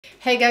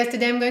Hey guys,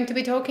 today I'm going to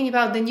be talking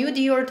about the new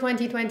Dior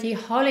 2020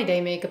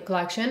 holiday makeup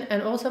collection,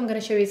 and also I'm going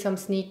to show you some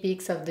sneak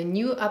peeks of the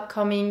new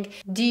upcoming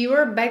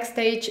Dior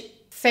Backstage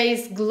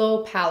Face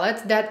Glow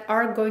palettes that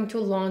are going to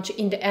launch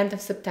in the end of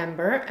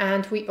September.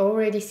 And we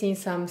already seen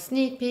some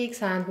sneak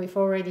peeks and we've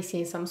already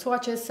seen some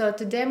swatches. So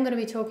today I'm going to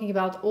be talking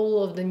about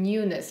all of the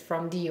newness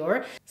from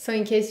Dior. So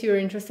in case you're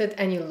interested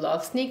and you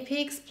love sneak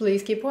peeks,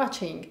 please keep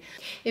watching.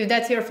 If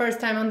that's your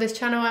first time on this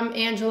channel, I'm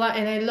Angela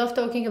and I love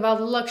talking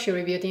about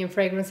luxury beauty and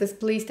fragrances.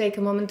 Please take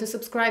a moment to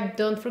subscribe.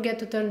 Don't forget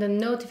to turn the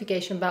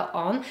notification bell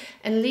on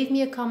and leave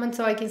me a comment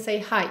so I can say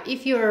hi.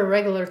 If you're a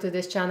regular to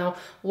this channel,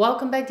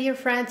 welcome back, dear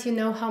friends. You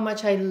know how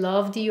much I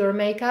love Dior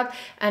makeup,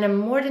 and I'm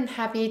more than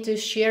happy to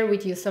share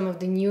with you some of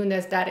the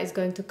newness that is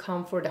going to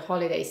come for the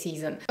holiday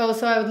season.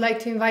 Also, I would like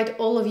to invite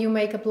all of you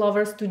makeup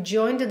lovers to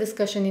join the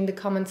discussion in the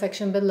comment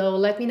section below.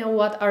 Let me know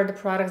what are the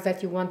products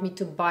that you want me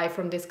to buy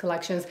from these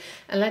collections,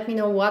 and let me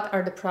know what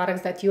are the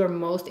products that you are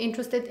most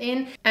interested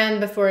in. And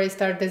before I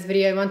start this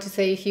video, I want to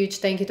say a huge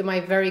thank you to my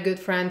very good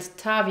friend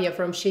Tavia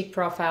from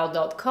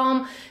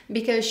chicprofile.com,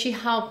 because she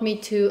helped me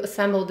to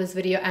assemble this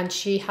video and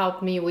she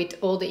helped me with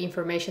all the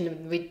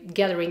information, with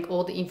gathering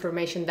all the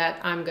information that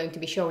I'm going to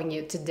be showing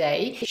you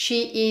today.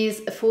 She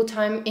is a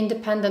full-time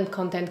independent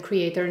content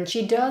creator and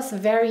she does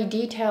very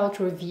detailed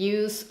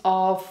reviews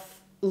of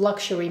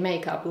luxury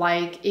makeup.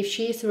 Like if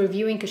she is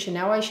reviewing a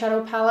Chanel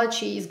eyeshadow palette,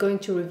 she is going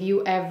to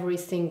review every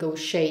single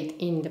shade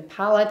in the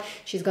palette.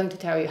 She's going to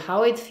tell you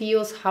how it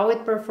feels, how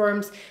it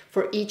performs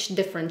for each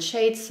different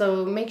shade,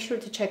 so make sure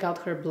to check out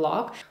her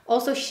blog.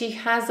 Also, she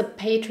has a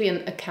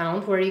Patreon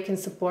account where you can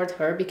support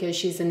her because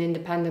she's an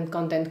independent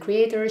content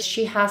creator.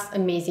 She has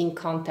amazing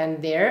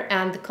content there,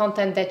 and the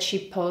content that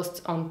she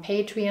posts on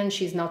Patreon,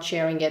 she's not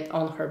sharing it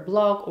on her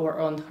blog or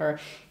on her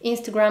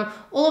Instagram.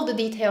 All of the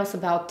details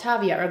about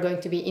Tavia are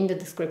going to be in the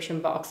description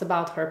box,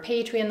 about her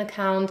Patreon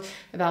account,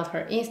 about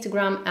her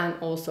Instagram, and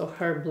also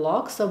her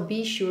blog, so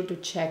be sure to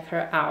check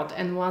her out.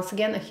 And once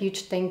again, a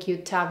huge thank you,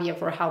 Tavia,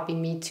 for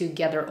helping me to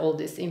gather all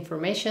this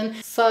information.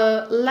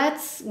 So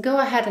let's go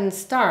ahead and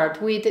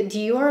start with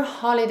Dior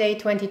Holiday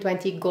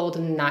 2020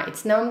 Golden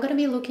Nights. Now I'm going to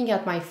be looking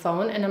at my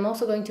phone and I'm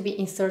also going to be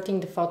inserting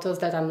the photos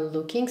that I'm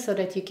looking so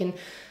that you can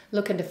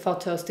look at the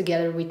photos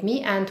together with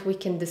me and we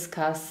can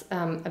discuss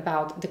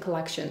about the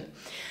collection.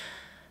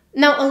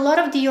 Now, a lot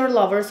of Dior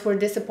lovers were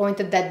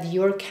disappointed that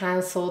Dior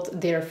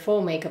cancelled their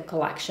fall makeup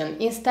collection.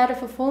 Instead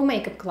of a fall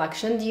makeup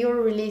collection,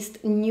 Dior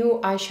released new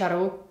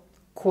eyeshadow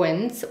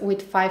quints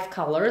with 5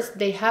 colors.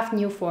 They have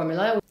new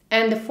formula,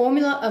 and the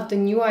formula of the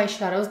new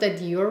eyeshadows that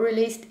Dior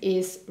released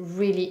is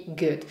really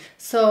good.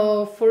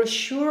 So for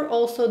sure,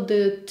 also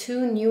the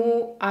 2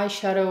 new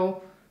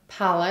eyeshadow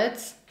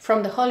palettes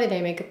from the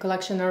holiday makeup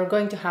collection are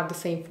going to have the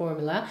same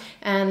formula.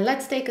 And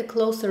let's take a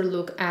closer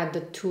look at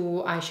the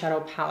 2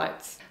 eyeshadow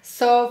palettes.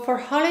 So for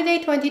holiday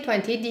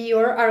 2020,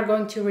 Dior are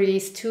going to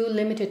release 2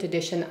 limited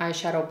edition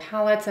eyeshadow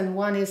palettes, and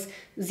one is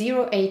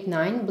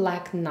 089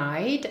 Black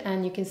Night,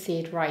 and you can see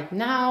it right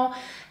now.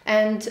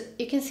 And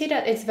you can see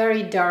that it's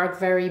very dark,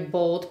 very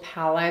bold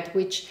palette,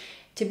 which,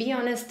 to be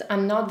honest,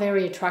 I'm not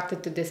very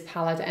attracted to this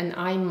palette and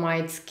I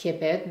might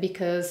skip it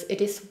because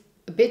it is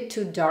a bit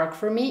too dark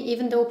for me.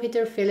 Even though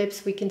Peter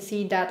Phillips, we can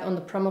see that on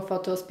the promo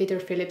photos, Peter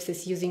Phillips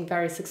is using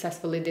very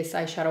successfully this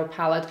eyeshadow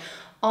palette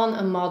on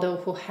a model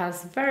who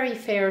has very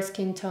fair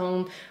skin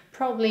tone,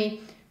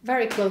 probably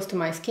very close to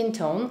my skin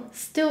tone.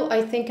 Still,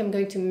 I think I'm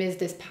going to miss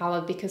this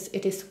palette because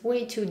it is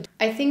way too dark.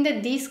 I think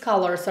that these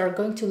colors are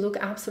going to look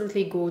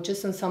absolutely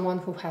gorgeous on someone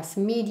who has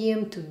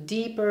medium to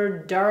deeper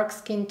dark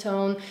skin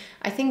tone.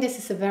 I think this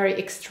is a very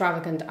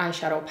extravagant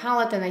eyeshadow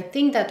palette, and I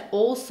think that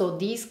also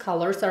these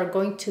colors are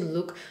going to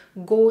look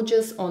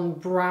gorgeous on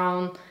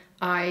brown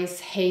eyes,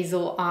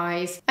 hazel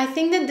eyes. I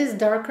think that this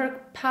darker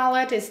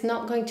palette is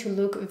not going to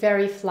look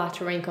very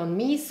flattering on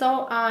me,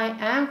 so I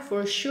am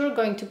for sure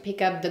going to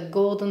pick up the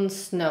Golden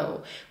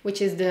Snow,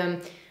 which is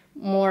the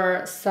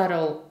more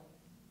subtle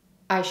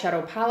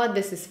eyeshadow palette.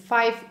 This is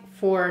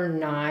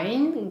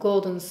 549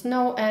 Golden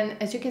Snow, and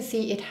as you can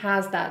see, it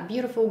has that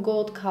beautiful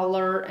gold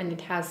color and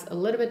it has a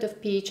little bit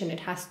of peach and it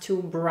has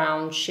 2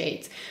 brown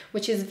shades,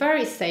 which is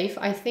very safe.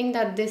 I think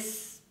that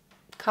this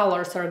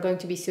colors are going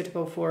to be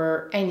suitable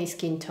for any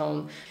skin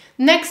tone.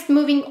 Next,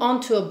 moving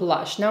on to a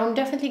blush. Now I'm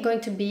definitely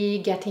going to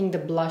be getting the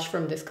blush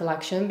from this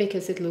collection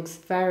because it looks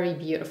very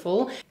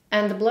beautiful.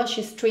 And the blush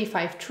is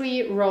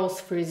 353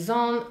 Rose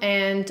Frisson,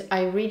 and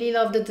I really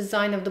love the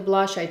design of the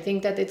blush. I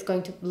think that it's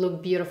going to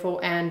look beautiful,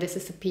 and this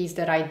is a piece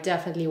that I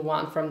definitely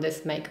want from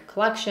this makeup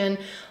collection.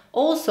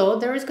 Also,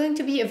 there is going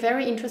to be a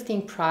very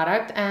interesting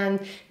product, and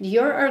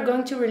Dior are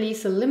going to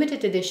release a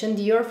limited edition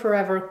Dior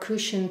Forever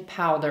Cushion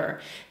Powder.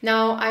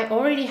 Now, I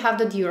already have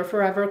the Dior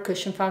Forever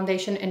Cushion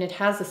Foundation and it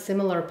has a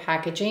similar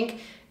packaging.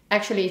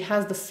 Actually, it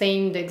has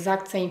the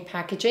exact same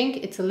packaging.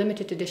 It's a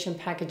limited edition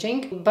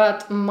packaging,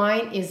 but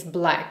mine is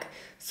black.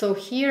 So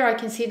here I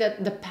can see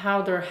that the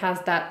powder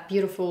has that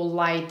beautiful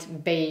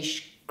light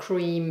beige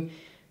cream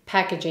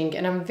packaging,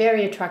 and I'm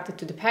very attracted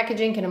to the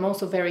packaging, and I'm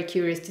also very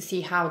curious to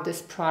see how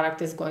this product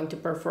is going to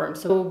perform.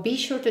 So be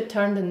sure to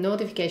turn the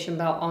notification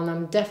bell on.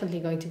 I'm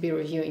definitely going to be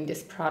reviewing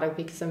this product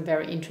because I'm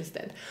very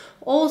interested.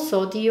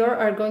 Also, Dior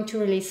are going to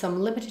release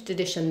some limited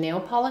edition nail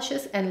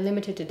polishes and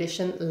limited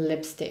edition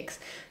lipsticks.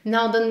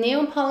 Now the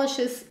nail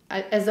polishes,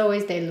 as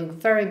always, they look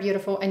very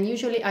beautiful, and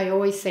usually I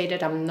always say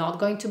that I'm not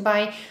going to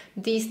buy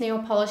these nail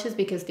polishes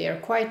because they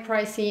are quite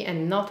pricey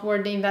and not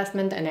worth the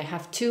investment, and I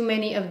have too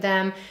many of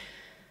them.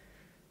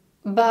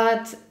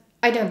 But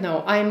I don't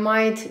know, I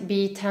might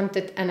be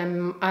tempted, and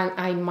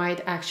I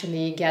might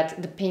actually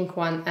get the pink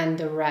one and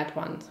the red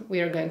one.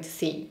 We are going to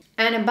see.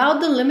 And about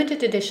the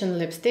limited edition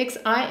lipsticks,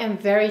 I am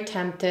very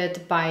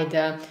tempted by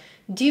the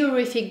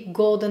Dior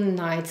Golden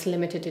Nights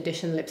limited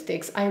edition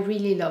lipsticks. I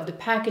really love the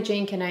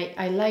packaging, and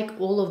I like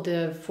all of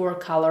the 4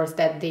 colors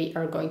that they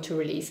are going to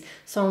release.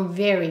 So I'm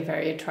very,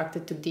 very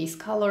attracted to these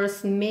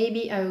colors.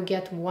 Maybe I will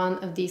get one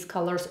of these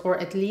colors, or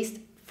at least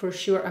for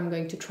sure I'm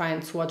going to try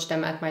and swatch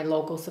them at my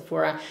local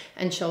Sephora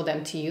and show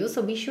them to you.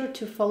 So be sure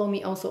to follow me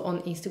also on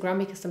Instagram,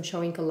 because I'm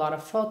showing a lot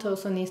of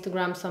photos on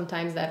Instagram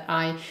sometimes that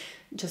I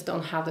just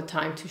don't have the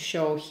time to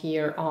show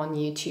here on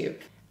YouTube.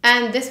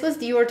 And this was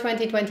Dior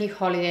 2020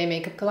 holiday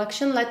makeup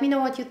collection. Let me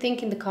know what you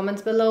think in the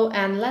comments below,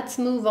 and let's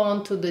move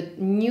on to the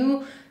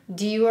new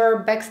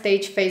Dior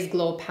Backstage Face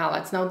Glow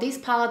palettes. Now these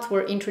palettes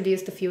were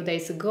introduced a few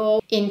days ago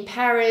in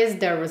Paris.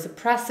 There was a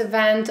press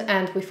event,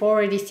 and we've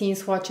already seen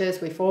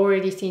swatches, we've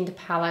already seen the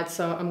palettes,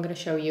 so I'm going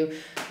to show you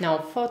now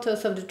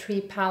photos of the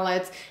 3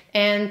 palettes.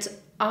 And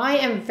I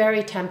am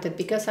very tempted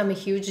because I'm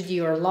a huge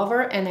Dior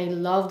lover, and I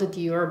love the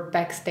Dior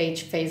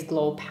Backstage Face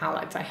Glow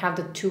palettes. I have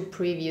the 2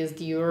 previous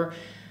Dior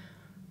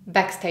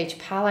Backstage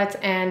palettes,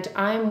 and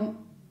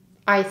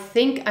I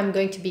think I'm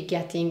going to be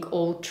getting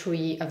all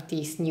 3 of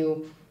these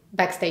new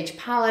Backstage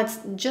palettes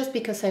just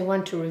because I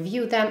want to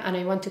review them and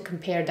I want to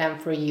compare them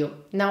for you.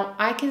 Now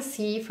I can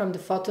see from the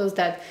photos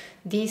that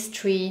these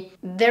 3,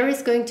 there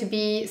is going to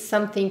be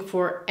something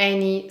for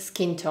any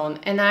skin tone,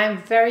 and I'm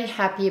very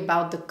happy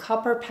about the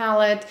copper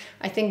palette.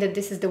 I think that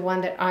this is the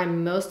one that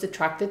I'm most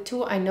attracted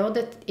to. I know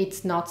that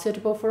it's not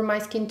suitable for my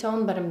skin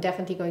tone, but I'm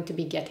definitely going to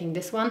be getting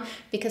this one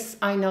because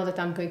I know that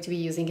I'm going to be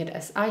using it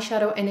as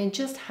eyeshadow, and I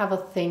just have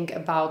a thing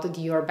about the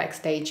Dior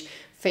Backstage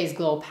Face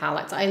Glow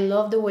palettes. I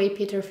love the way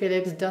Peter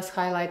Phillips does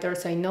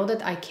highlighters. I know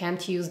that I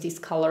can't use these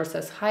colors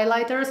as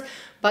highlighters,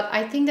 but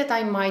I think that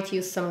I might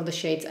use some of the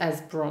shades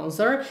as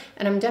bronzer,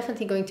 and I'm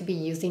definitely going to be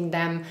using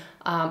them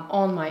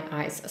on my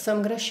eyes. So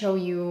I'm going to show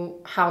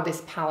you how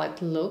this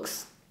palette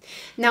looks.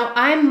 Now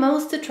I'm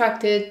most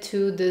attracted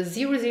to the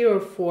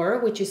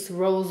 004, which is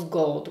rose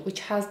gold, which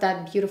has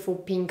that beautiful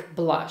pink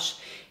blush.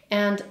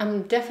 And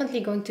I'm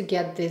definitely going to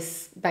get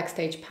this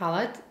Backstage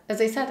palette.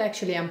 As I said,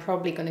 actually, I'm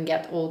probably going to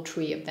get all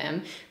 3 of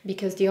them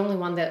because the only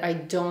one that I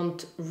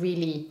don't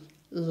really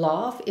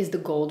love is the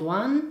gold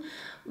one.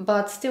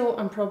 But still,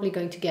 I'm probably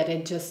going to get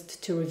it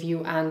just to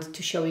review and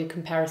to show you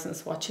comparison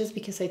swatches,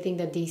 because I think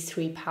that these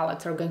 3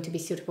 palettes are going to be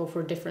suitable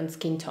for different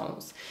skin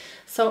tones.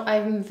 So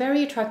I'm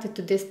very attracted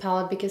to this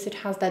palette because it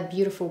has that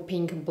beautiful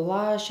pink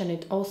blush, and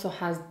it also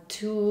has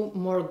 2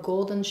 more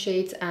golden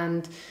shades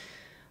and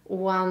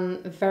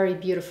one very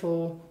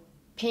beautiful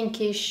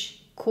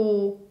pinkish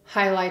cool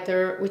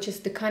highlighter, which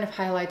is the kind of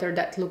highlighter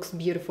that looks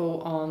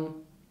beautiful on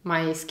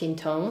my skin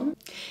tone.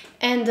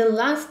 And the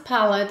last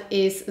palette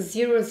is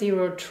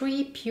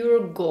 003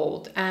 Pure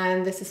Gold,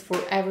 and this is for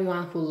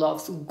everyone who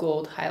loves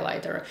gold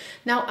highlighter.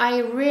 Now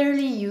I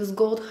rarely use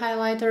gold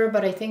highlighter,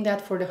 but I think that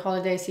for the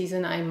holiday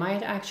season I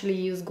might actually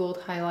use gold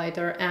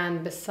highlighter.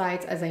 And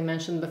besides, as I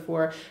mentioned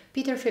before,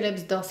 Peter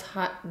Phillips does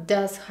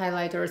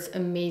highlighters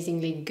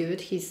amazingly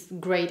good. He's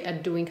great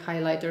at doing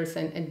highlighters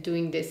and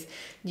doing this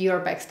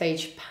Dior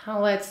Backstage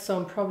palette, so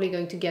I'm probably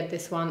going to get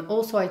this one.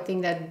 Also, I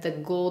think that the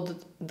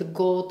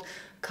gold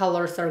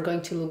colors are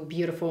going to look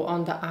beautiful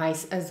on the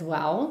eyes as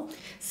well.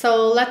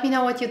 So let me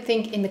know what you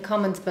think in the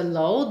comments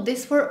below.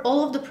 These were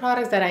all of the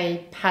products that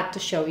I had to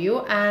show you,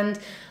 and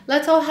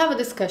let's all have a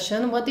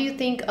discussion. What do you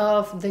think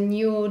of the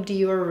new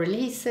Dior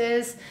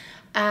releases?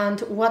 And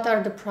what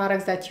are the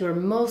products that you're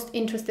most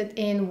interested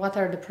in? What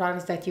are the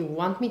products that you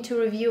want me to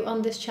review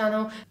on this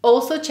channel?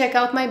 Also check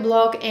out my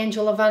blog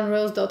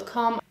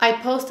angelavanrose.com. I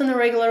post on a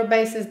regular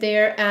basis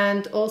there,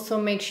 and also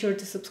make sure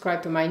to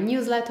subscribe to my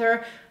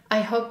newsletter. I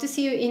hope to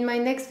see you in my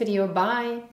next video. Bye!